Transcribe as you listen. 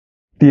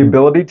The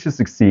ability to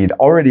succeed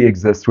already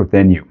exists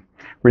within you.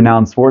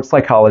 Renowned sports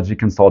psychology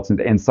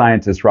consultant and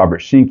scientist Robert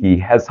Schinke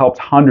has helped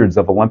hundreds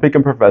of Olympic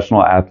and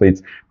professional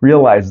athletes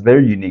realize their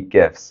unique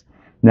gifts.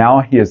 Now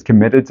he is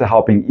committed to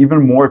helping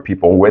even more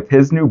people with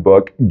his new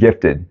book,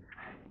 Gifted.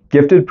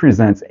 Gifted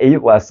presents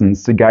 8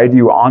 lessons to guide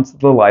you onto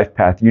the life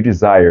path you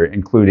desire,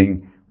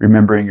 including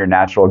remembering your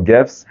natural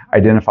gifts,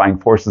 identifying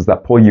forces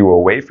that pull you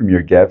away from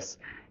your gifts,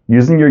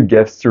 using your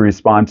gifts to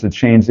respond to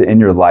change in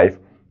your life,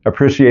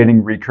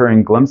 appreciating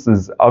recurring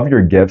glimpses of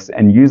your gifts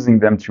and using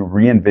them to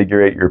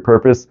reinvigorate your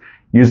purpose,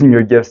 using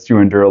your gifts to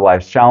endure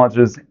life's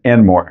challenges,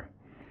 and more.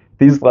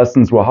 These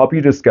lessons will help you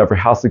discover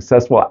how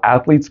successful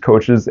athletes,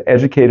 coaches,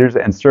 educators,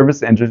 and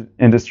service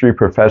industry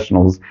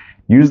professionals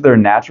use their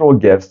natural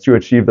gifts to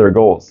achieve their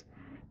goals.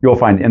 You'll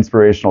find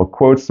inspirational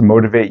quotes to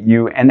motivate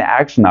you and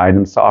action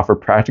items to offer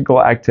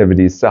practical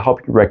activities to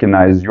help you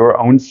recognize your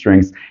own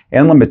strengths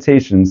and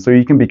limitations so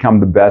you can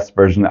become the best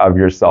version of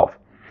yourself.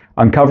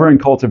 Uncover and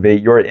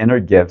cultivate your inner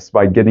gifts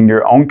by getting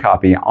your own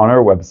copy on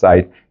our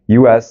website,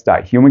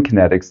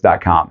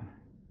 us.humankinetics.com.